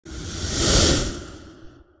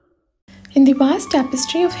the vast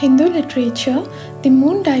tapestry of Hindu literature, the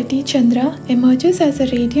moon deity Chandra emerges as a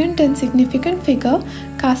radiant and significant figure,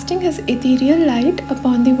 casting his ethereal light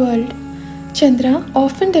upon the world. Chandra,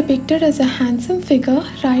 often depicted as a handsome figure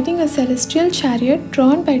riding a celestial chariot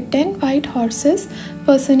drawn by 10 white horses,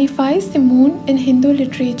 personifies the moon in Hindu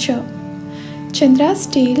literature. Chandra's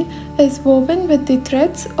tale is woven with the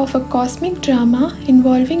threads of a cosmic drama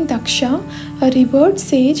involving Daksha, a revered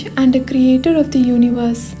sage and a creator of the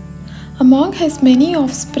universe. Among his many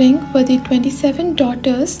offspring were the 27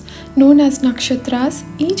 daughters known as nakshatras,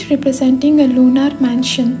 each representing a lunar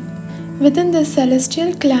mansion. Within the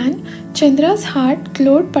celestial clan, Chandra's heart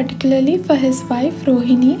glowed particularly for his wife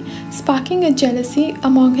Rohini, sparking a jealousy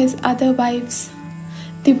among his other wives.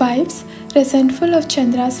 The wives, resentful of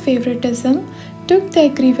Chandra's favoritism, took their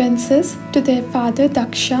grievances to their father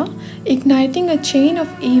Daksha, igniting a chain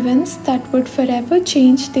of events that would forever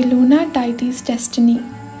change the lunar deity's destiny.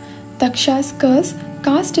 Daksha's curse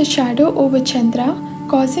cast a shadow over Chandra,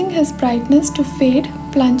 causing his brightness to fade,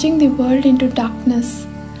 plunging the world into darkness.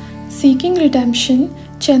 Seeking redemption,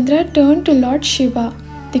 Chandra turned to Lord Shiva,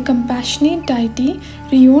 the compassionate deity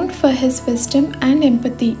renowned for his wisdom and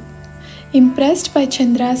empathy. Impressed by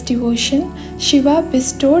Chandra's devotion, Shiva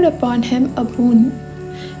bestowed upon him a boon.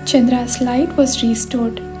 Chandra's light was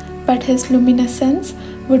restored, but his luminescence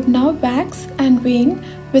would now wax and wane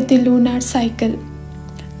with the lunar cycle.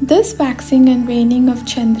 This waxing and waning of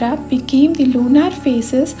Chandra became the lunar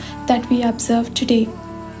phases that we observe today.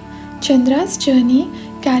 Chandra's journey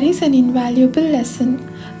carries an invaluable lesson,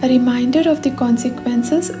 a reminder of the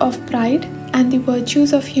consequences of pride and the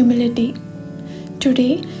virtues of humility.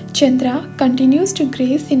 Today, Chandra continues to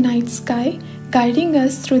grace the night sky, guiding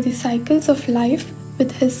us through the cycles of life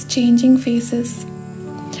with his changing phases.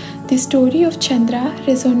 The story of Chandra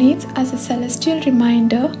resonates as a celestial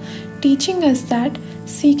reminder, teaching us that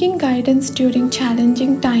seeking guidance during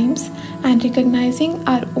challenging times and recognizing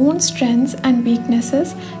our own strengths and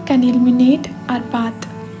weaknesses can illuminate our path.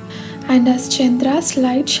 And as Chandra's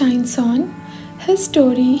light shines on, his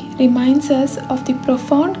story reminds us of the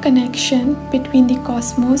profound connection between the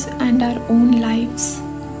cosmos and our own lives.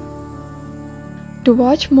 To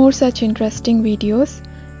watch more such interesting videos,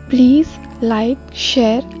 please like,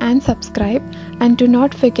 share and subscribe, and do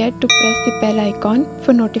not forget to press the bell icon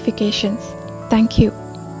for notifications. Thank you.